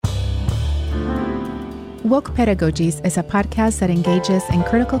Woke Pedagogies is a podcast that engages in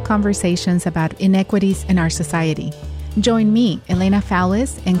critical conversations about inequities in our society. Join me, Elena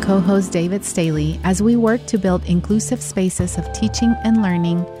Fowlis, and co-host David Staley as we work to build inclusive spaces of teaching and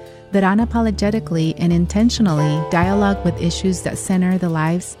learning that unapologetically and intentionally dialogue with issues that center the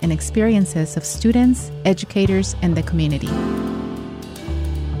lives and experiences of students, educators, and the community.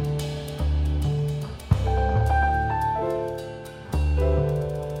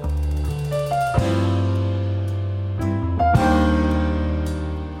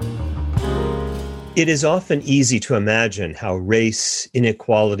 It is often easy to imagine how race,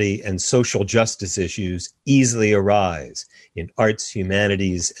 inequality, and social justice issues easily arise in arts,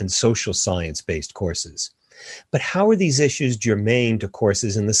 humanities, and social science-based courses. But how are these issues germane to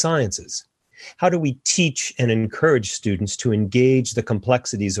courses in the sciences? How do we teach and encourage students to engage the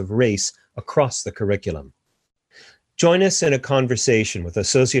complexities of race across the curriculum? Join us in a conversation with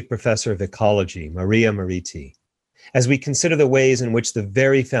Associate Professor of Ecology, Maria Mariti, as we consider the ways in which the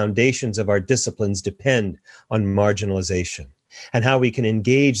very foundations of our disciplines depend on marginalization, and how we can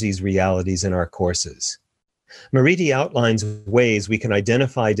engage these realities in our courses. Mariti outlines ways we can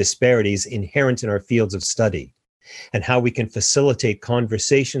identify disparities inherent in our fields of study, and how we can facilitate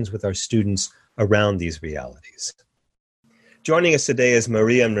conversations with our students around these realities. Joining us today is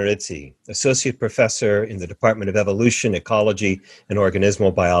Maria Mariti, Associate Professor in the Department of Evolution, Ecology, and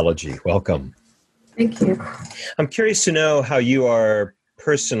Organismal Biology. Welcome. Thank you. I'm curious to know how you are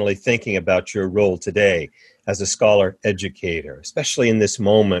personally thinking about your role today as a scholar educator, especially in this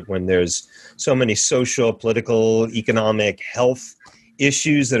moment when there's so many social, political, economic, health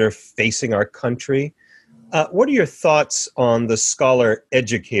issues that are facing our country. What are your thoughts on the scholar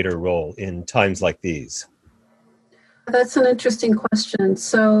educator role in times like these? That's an interesting question.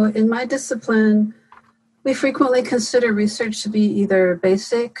 So in my discipline, we frequently consider research to be either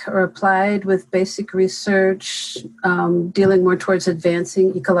basic or applied, with basic research dealing more towards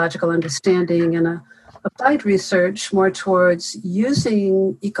advancing ecological understanding, and applied research more towards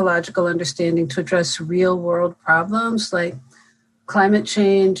using ecological understanding to address real-world problems like climate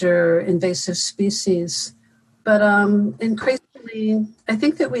change or invasive species. But increasingly, I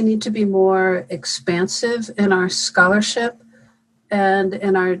think that we need to be more expansive in our scholarship and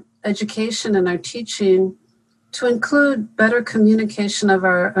in our education and our teaching to include better communication of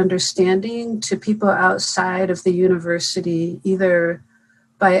our understanding to people outside of the university, either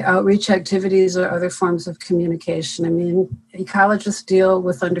by outreach activities or other forms of communication. I mean, ecologists deal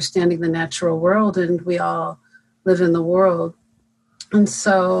with understanding the natural world, and we all live in the world. And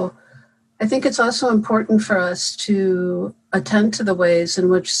so I think it's also important for us to attend to the ways in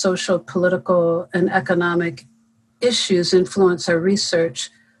which social, political, and economic issues influence our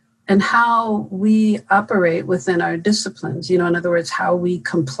research and how we operate within our disciplines. In other words, how we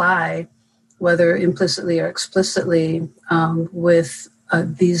comply, whether implicitly or explicitly, with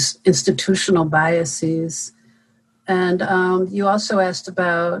these institutional biases. And you also asked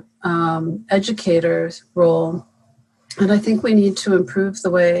about educators' role. And I think we need to improve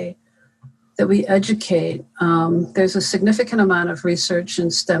the way that we educate. There's a significant amount of research in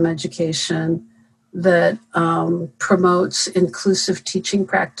STEM education that promotes inclusive teaching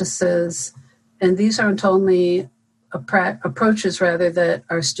practices. And these aren't only approaches, rather, that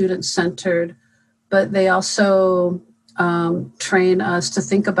are student-centered, but they also train us to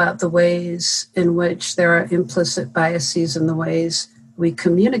think about the ways in which there are implicit biases in the ways we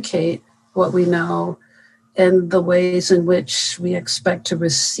communicate what we know and the ways in which we expect to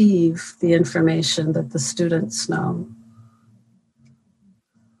receive the information that the students know.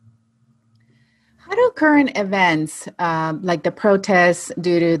 How do current events, like the protests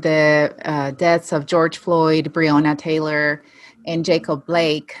due to the deaths of George Floyd, Breonna Taylor, and Jacob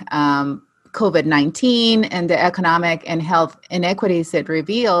Blake, COVID-19, and the economic and health inequities it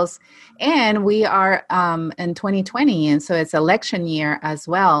reveals, and we are in 2020, and so it's election year as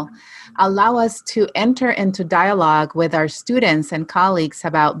well, allow us to enter into dialogue with our students and colleagues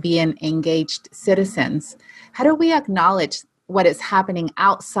about being engaged citizens? How do we acknowledge what is happening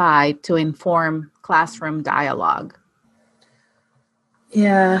outside to inform classroom dialogue?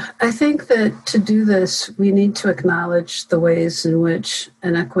 Yeah, I think that to do this, we need to acknowledge the ways in which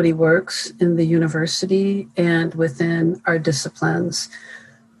inequity works in the university and within our disciplines.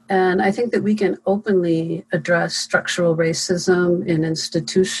 And I think that we can openly address structural racism in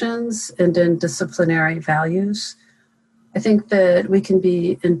institutions and in disciplinary values. I think that we can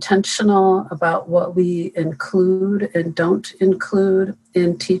be intentional about what we include and don't include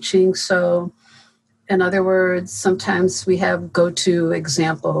in teaching. So, in other words, sometimes we have go-to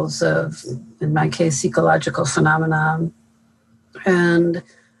examples of, in my case, ecological phenomenon. And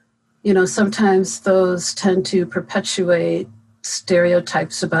sometimes those tend to perpetuate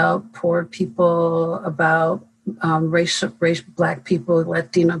stereotypes about poor people, about Black people,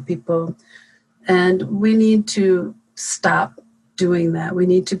 Latino people. And we need to stop doing that. We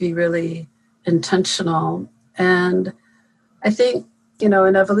need to be really intentional. And I think, in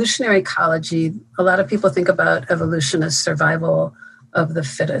evolutionary ecology, a lot of people think about evolution as survival of the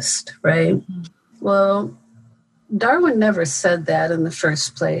fittest, right? Mm-hmm. Well, Darwin never said that in the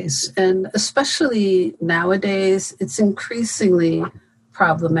first place. And especially nowadays, it's increasingly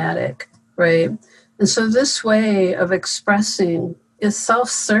problematic, right? And so this way of expressing is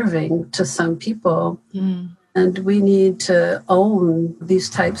self-serving to some people. Mm. And we need to own these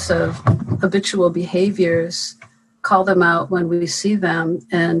types of habitual behaviors, call them out when we see them,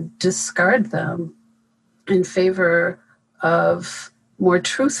 and discard them in favor of more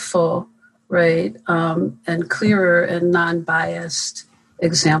truthful, right, and clearer and non-biased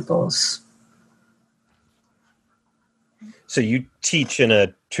examples. So you teach in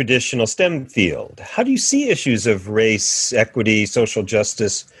a traditional STEM field. How do you see issues of race, equity, social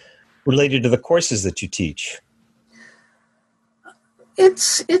justice related to the courses that you teach?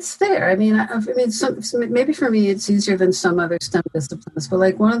 It's there. I mean, maybe for me it's easier than some other STEM disciplines, but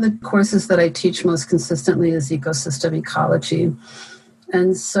like one of the courses that I teach most consistently is ecosystem ecology.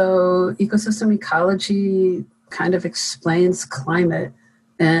 And so ecosystem ecology kind of explains climate.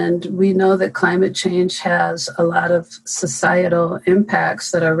 And we know that climate change has a lot of societal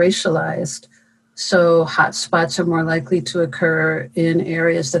impacts that are racialized. So hotspots are more likely to occur in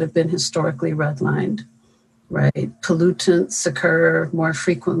areas that have been historically redlined. Right, pollutants occur more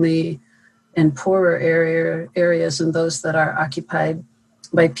frequently in poorer areas than those that are occupied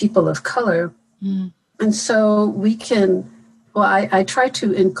by people of color. Mm. And so we can, I try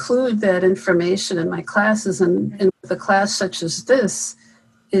to include that information in my classes, and in a class such as this,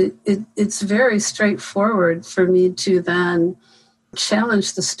 it's very straightforward for me to then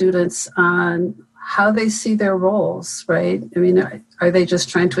challenge the students on how they see their roles, right? I mean, are they just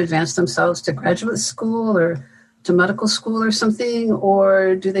trying to advance themselves to graduate school or to medical school or something?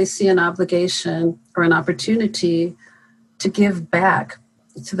 Or do they see an obligation or an opportunity to give back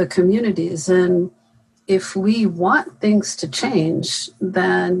to the communities? And if we want things to change,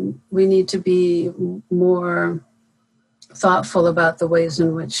 then we need to be more thoughtful about the ways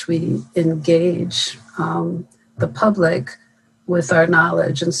in which we engage the public with our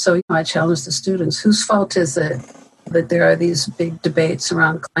knowledge. And so I challenge the students, whose fault is it that there are these big debates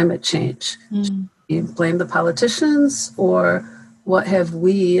around climate change? Mm. You blame the politicians, or what have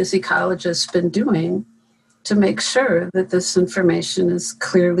we as ecologists been doing to make sure that this information is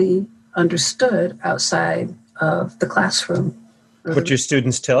clearly understood outside of the classroom? What do your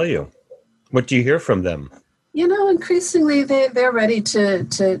students tell you? What do you hear from them? Increasingly they're ready to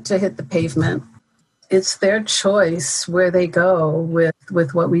hit the pavement. It's their choice where they go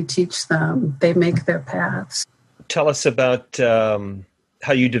with what we teach them. They make their paths. Tell us about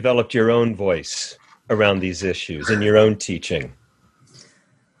how you developed your own voice around these issues in your own teaching.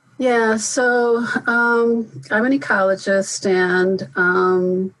 Yeah, so I'm an ecologist,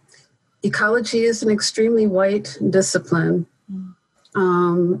 and ecology is an extremely white discipline.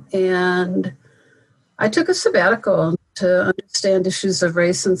 And I took a sabbatical to understand issues of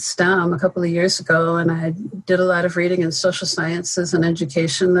race and STEM a couple of years ago, and I did a lot of reading in social sciences and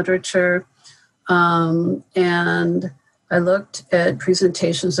education literature. And I looked at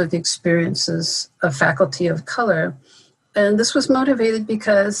presentations of the experiences of faculty of color. And this was motivated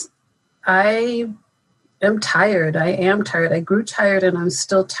because I am tired. I grew tired, and I'm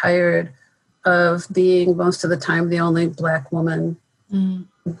still tired of being most of the time the only Black woman in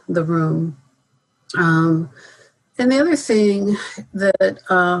the room. And the other thing that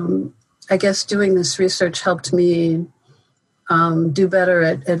I guess doing this research helped me do better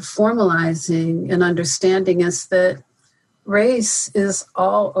at formalizing and understanding is that race is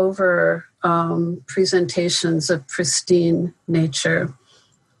all over presentations of pristine nature.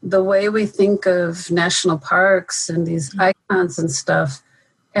 The way we think of national parks and these icons and stuff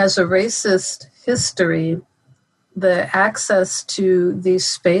has a racist history. The access to these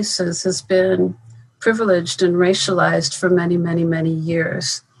spaces has been privileged and racialized for many, many, many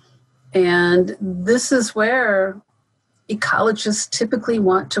years. And this is where ecologists typically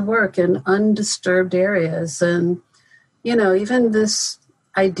want to work, in undisturbed areas. And, even this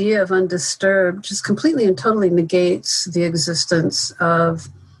idea of undisturbed just completely and totally negates the existence of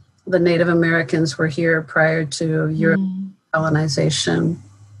the Native Americans were here prior to European colonization.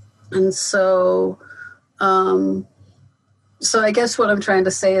 And so I guess what I'm trying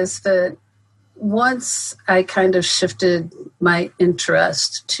to say is that once I kind of shifted my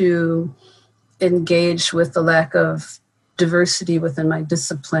interest to engage with the lack of diversity within my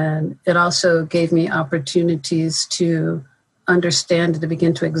discipline, it also gave me opportunities to understand and to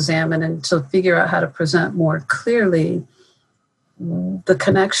begin to examine and to figure out how to present more clearly the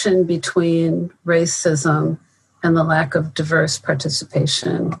connection between racism and the lack of diverse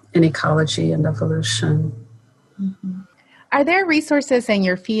participation in ecology and evolution. Mm-hmm. Are there resources in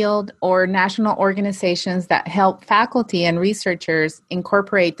your field or national organizations that help faculty and researchers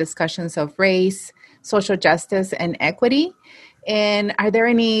incorporate discussions of race, social justice, and equity? And are there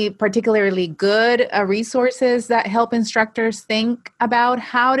any particularly good resources that help instructors think about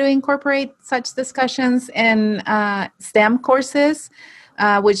how to incorporate such discussions in STEM courses,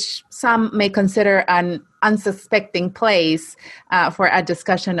 which some may consider an unsuspecting place for a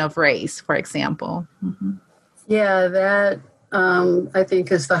discussion of race, for example? Mm-hmm. Yeah, that I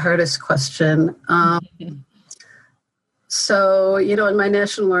think is the hardest question. So, in my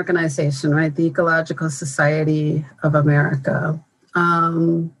national organization, right, the Ecological Society of America,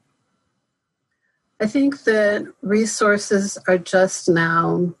 I think that resources are just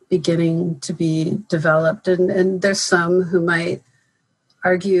now beginning to be developed. And there's some who might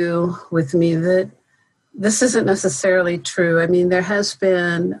argue with me that this isn't necessarily true. I mean, there has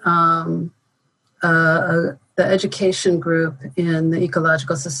been the education group in the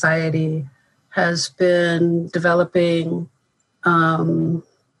Ecological Society has been developing a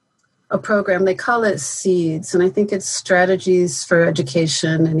program. They call it SEEDS, and I think it's Strategies for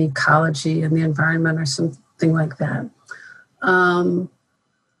Education and Ecology and the Environment or something like that.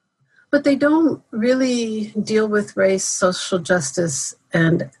 But they don't really deal with race, social justice,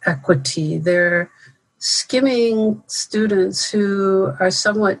 and equity. They're skimming students who are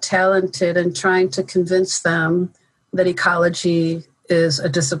somewhat talented and trying to convince them that ecology is a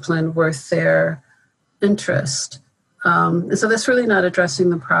discipline worth their interest. And so that's really not addressing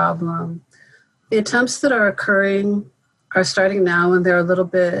the problem. The attempts that are occurring are starting now, and they're a little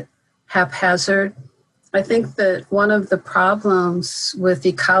bit haphazard. I think that one of the problems with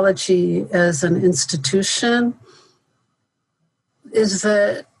ecology as an institution is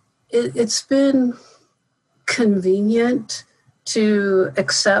that it's been convenient to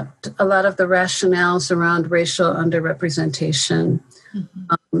accept a lot of the rationales around racial underrepresentation.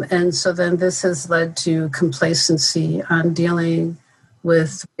 Mm-hmm. And so then this has led to complacency on dealing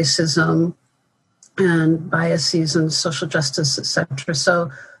with racism and biases and social justice, et cetera. So,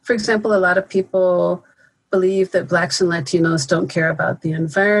 for example, a lot of people believe that Blacks and Latinos don't care about the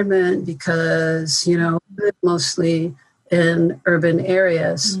environment because, we live mostly in urban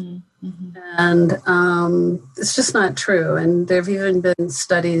areas. Mm-hmm. And it's just not true. And there have even been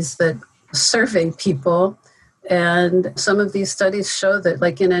studies that survey people. And some of these studies show that,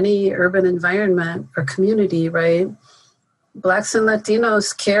 like in any urban environment or community, right, Blacks and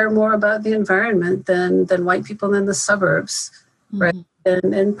Latinos care more about the environment than white people in the suburbs, right?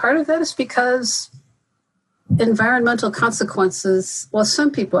 And part of that is because environmental consequences, well,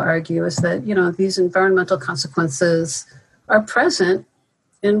 some people argue is that, these environmental consequences are present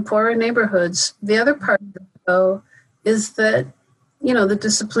in poorer neighborhoods. The other part, though, is that, the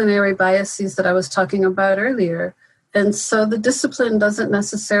disciplinary biases that I was talking about earlier. And so the discipline doesn't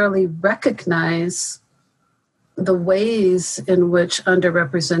necessarily recognize the ways in which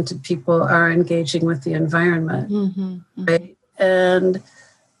underrepresented people are engaging with the environment. Mm-hmm. Right? And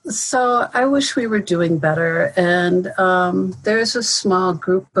so I wish we were doing better. And there's a small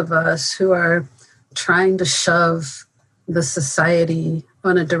group of us who are trying to shove the society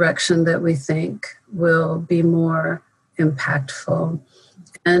on a direction that we think will be more impactful.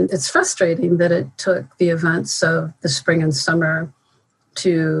 And it's frustrating that it took the events of the spring and summer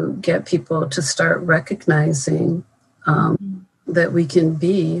to get people to start recognizing that we can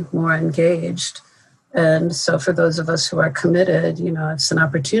be more engaged. And so for those of us who are committed, it's an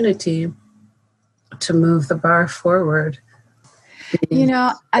opportunity to move the bar forward.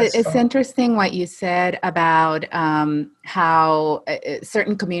 It's interesting what you said about how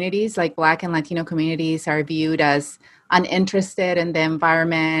certain communities, like Black and Latino communities, are viewed as uninterested in the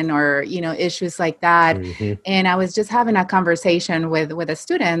environment or, issues like that. Mm-hmm. And I was just having a conversation with a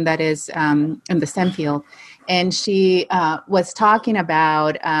student that is in the STEM field, and she was talking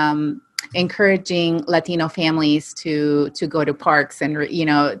about encouraging Latino families to go to parks and,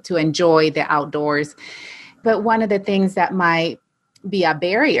 to enjoy the outdoors. But one of the things that might be a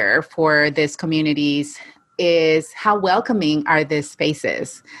barrier for these communities is how welcoming are these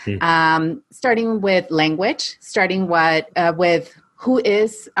spaces, starting with language, starting with who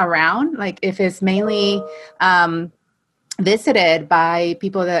is around, like if it's mainly visited by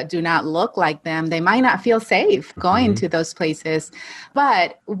people that do not look like them, they might not feel safe going to those places.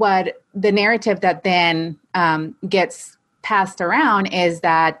 But what the narrative that then gets passed around is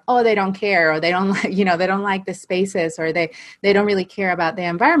that, oh, they don't care, or they don't like, they don't like the spaces, or they don't really care about the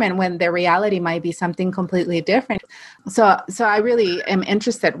environment, when the reality might be something completely different. So I really am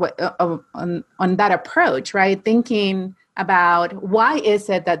interested on that approach, right? Thinking about why is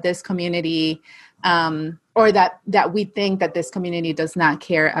it that this community or that we think that this community does not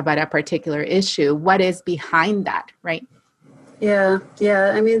care about a particular issue. What is behind that, right? Yeah.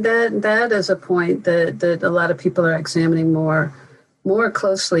 I mean, that is a point that a lot of people are examining more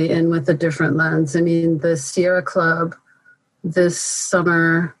closely and with a different lens. I mean, the Sierra Club this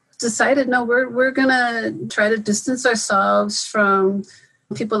summer decided, no, we're going to try to distance ourselves from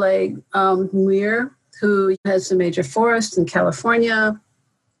people like Muir, who has a major forest in California,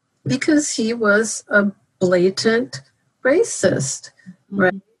 because he was a blatant racist,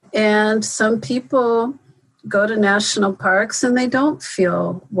 right? And some people go to national parks and they don't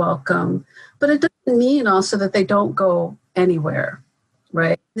feel welcome. But it doesn't mean also that they don't go anywhere,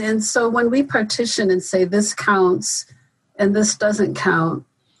 right? And so when we partition and say this counts and this doesn't count,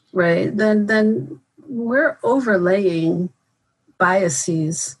 right, then we're overlaying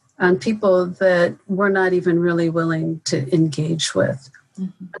biases on people that we're not even really willing to engage with.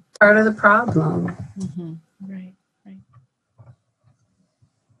 Mm-hmm. Part of the problem. Mm-hmm. Right.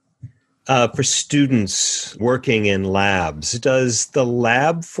 For students working in labs, does the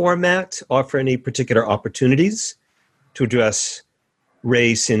lab format offer any particular opportunities to address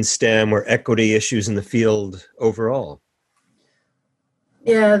race in STEM or equity issues in the field overall?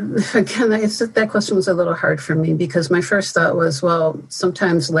 Yeah, again, that question was a little hard for me, because my first thought was, well,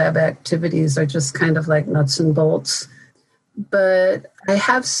 sometimes lab activities are just kind of like nuts and bolts. But I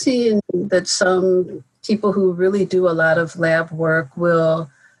have seen that some people who really do a lot of lab work will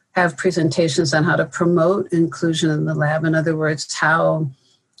have presentations on how to promote inclusion in the lab. In other words, how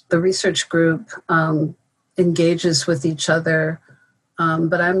the research group engages with each other.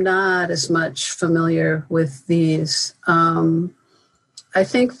 But I'm not as much familiar with these. I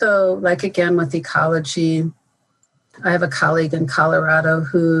think, though, like again with ecology, I have a colleague in Colorado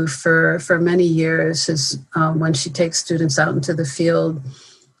who for many years is, when she takes students out into the field,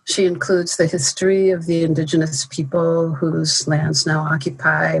 she includes the history of the indigenous people whose lands now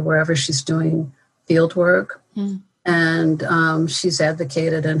occupy wherever she's doing field work. Mm. And she's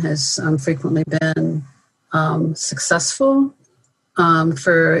advocated and has frequently been successful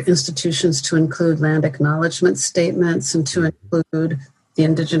for institutions to include land acknowledgement statements and to include the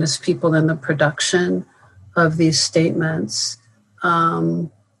indigenous people in the production of these statements.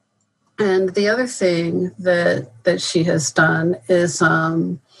 And the other thing that she has done is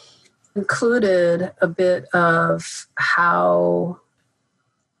included a bit of how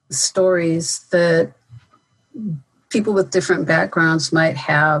stories that people with different backgrounds might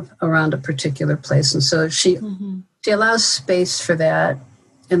have around a particular place. And so she allows space for that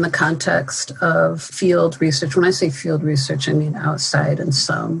in the context of field research. When I say field research, I mean outside in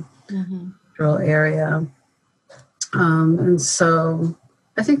some rural area. And so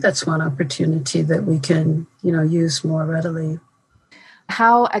I think that's one opportunity that we can, use more readily.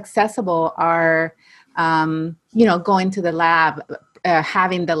 How accessible are, going to the lab,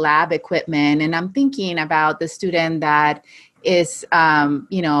 having the lab equipment? And I'm thinking about the student that is,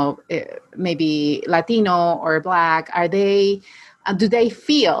 maybe Latino or Black. Do they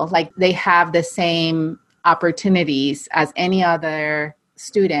feel like they have the same opportunities as any other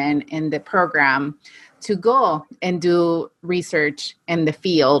student in the program to go and do research in the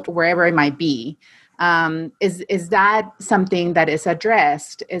field, wherever it might be? Is that something that is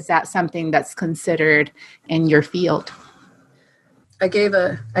addressed? Is that something that's considered in your field? I gave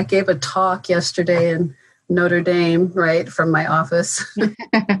a talk yesterday in Notre Dame, right, from my office.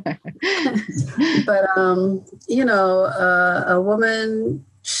 But, a woman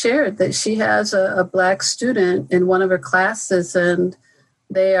shared that she has a Black student in one of her classes, and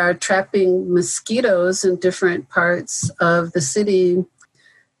they are trapping mosquitoes in different parts of the city.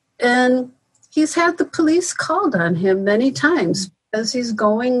 And he's had the police called on him many times because he's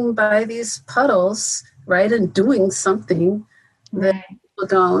going by these puddles, right, and doing something that people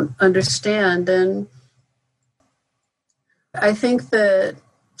don't understand. And I think that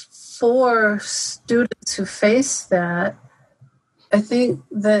for students who face that, I think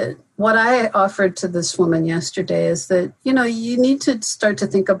that what I offered to this woman yesterday is that, you need to start to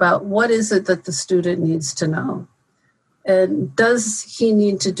think about what is it that the student needs to know. And does he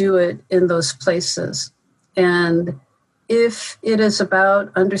need to do it in those places? And if it is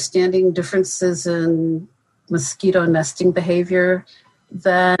about understanding differences in mosquito nesting behavior,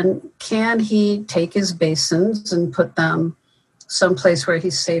 then can he take his basins and put them someplace where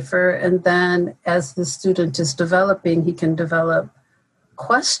he's safer? And then as the student is developing, he can develop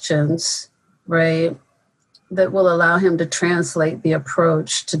questions, right, that will allow him to translate the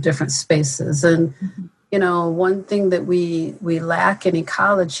approach to different spaces. And, you know, one thing that we lack in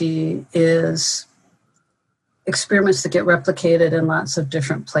ecology is experiments that get replicated in lots of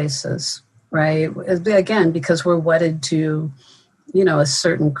different places, right? Again, because we're wedded to, you know, a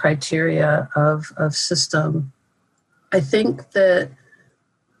certain criteria of system. I think that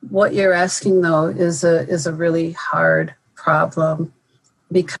what you're asking, though, is a really hard problem,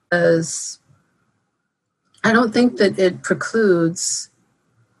 because I don't think that it precludes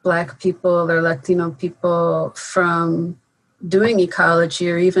Black people or Latino people from doing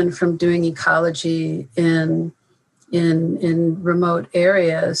ecology, or even from doing ecology in remote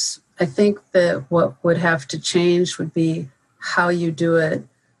areas. I think that what would have to change would be how you do it.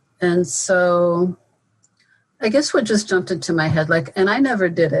 And so I guess what just jumped into my head, like, and I never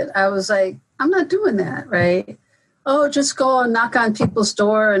did it. I was like, I'm not doing that, right? Oh, just go and knock on people's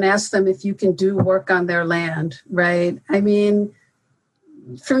door and ask them if you can do work on their land, right? I mean,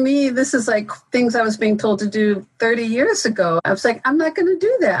 for me, this is like things I was being told to do 30 years ago. I was like, I'm not going to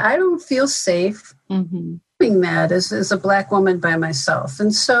do that. I don't feel safe doing that as a Black woman by myself.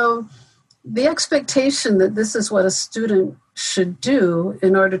 And so the expectation that this is what a student should do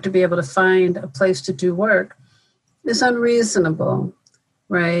in order to be able to find a place to do work is unreasonable,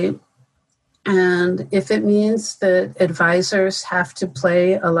 right? And if it means that advisors have to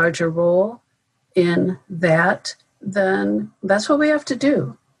play a larger role in that, then that's what we have to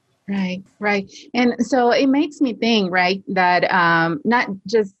do. Right, right. And so it makes me think, right, that not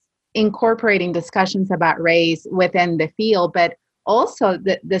just incorporating discussions about race within the field, but also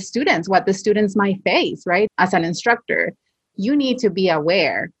the students, what the students might face, right? As an instructor, you need to be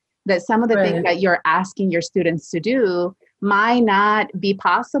aware that some of the things that you're asking your students to do might not be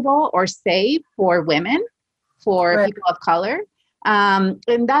possible or safe for women, for people of color. And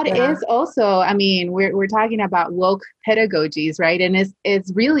that is also, I mean, we're talking about woke pedagogies, right? And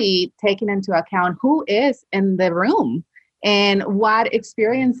it's really taking into account who is in the room and what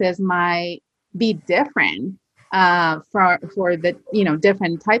experiences might be different for the, you know,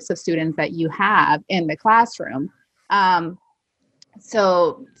 different types of students that you have in the classroom.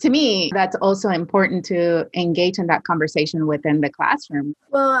 So to me, that's also important to engage in that conversation within the classroom.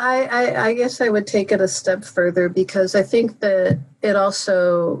 Well, I guess I would take it a step further, because I think that it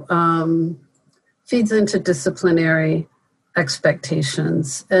also feeds into disciplinary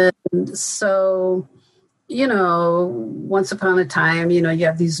expectations. And so, you know, once upon a time, you know, you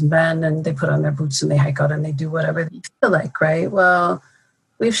have these men and they put on their boots and they hike out and they do whatever they feel like, right? Well,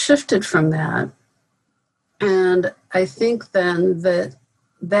 we've shifted from that. And I think then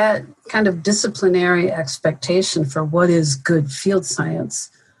that kind of disciplinary expectation for what is good field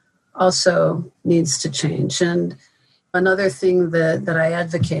science also needs to change. And another thing that I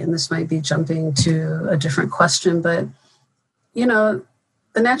advocate, and this might be jumping to a different question, but, you know,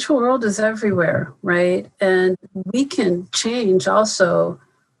 the natural world is everywhere, right? And we can change also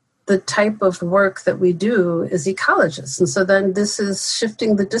the type of work that we do as ecologists. And so then this is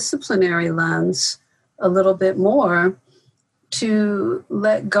shifting the disciplinary lens a little bit more to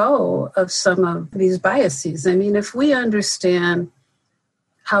let go of some of these biases. I mean, if we understand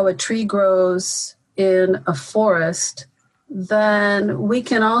how a tree grows in a forest, then we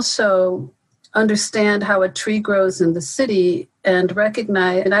can also understand how a tree grows in the city and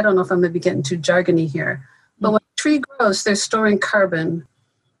recognize, and I don't know if I'm going to be getting too jargony here, but when a tree grows, they're storing carbon.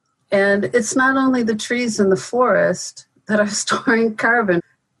 And it's not only the trees in the forest that are storing carbon.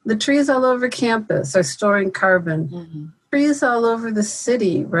 The trees all over campus are storing carbon. Mm-hmm. Trees all over the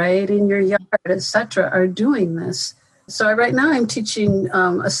city, right, in your yard, etc., are doing this. So right now I'm teaching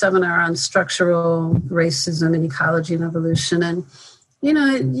a seminar on structural racism and ecology and evolution. And, you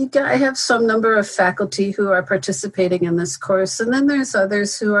know, I have some number of faculty who are participating in this course. And then there's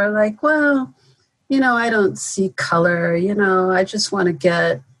others who are like, well, you know, I don't see color. You know, I just want to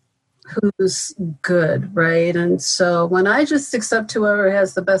get who's good, right? And so when I just accept whoever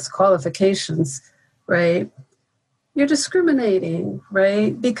has the best qualifications, right, you're discriminating,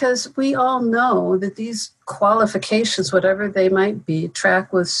 right? Because we all know that these qualifications, whatever they might be,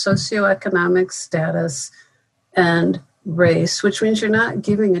 track with socioeconomic status and race, which means you're not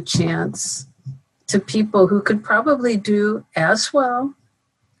giving a chance to people who could probably do as well,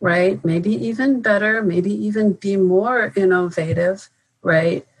 right? Maybe even better, maybe even be more innovative,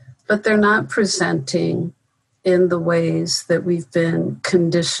 right? But they're not presenting in the ways that we've been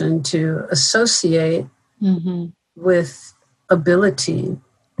conditioned to associate with ability.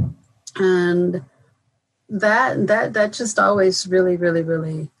 And that just always really, really,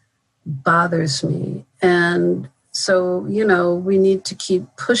 really bothers me. And so, we need to keep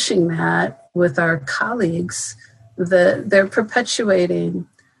pushing that with our colleagues, that they're perpetuating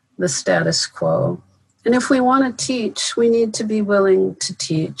the status quo. And if we want to teach, we need to be willing to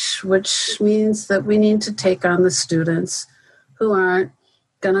teach, which means that we need to take on the students who aren't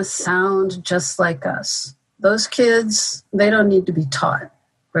going to sound just like us. Those kids, they don't need to be taught,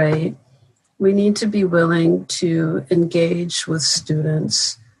 right? We need to be willing to engage with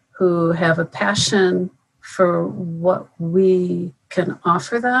students who have a passion for what we can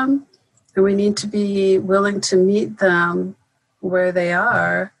offer them. And we need to be willing to meet them where they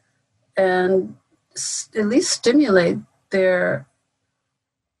are and at least stimulate their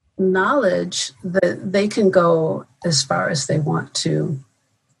knowledge that they can go as far as they want to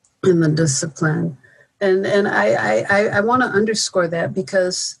in the discipline. And I want to underscore that,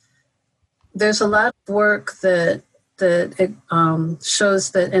 because there's a lot of work that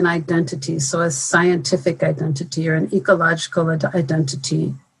shows that an identity, so a scientific identity or an ecological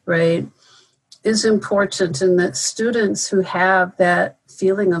identity, right, is important, and that students who have that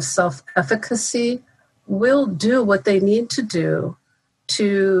feeling of self-efficacy will do what they need to do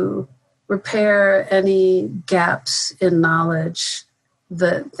to repair any gaps in knowledge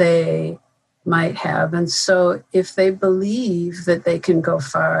that they might have. And so if they believe that they can go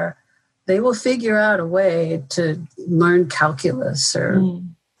far, they will figure out a way to learn calculus or,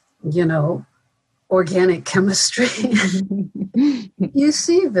 organic chemistry. You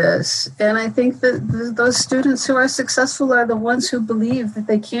see this. And I think that those students who are successful are the ones who believe that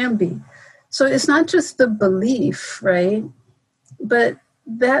they can be. So it's not just the belief, right? But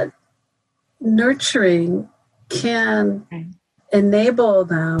that nurturing can enable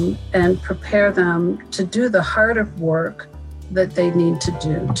them and prepare them to do the harder work that they need to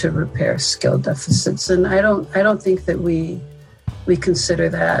do to repair skill deficits. And I don't think that we consider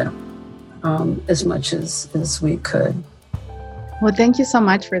that as much as we could. Well, thank you so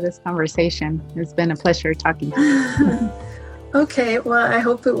much for this conversation. It's been a pleasure talking to you. Okay, well, I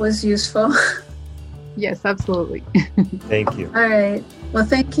hope it was useful. Yes, absolutely. Thank you. All right. Well,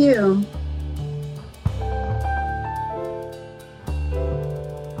 thank you.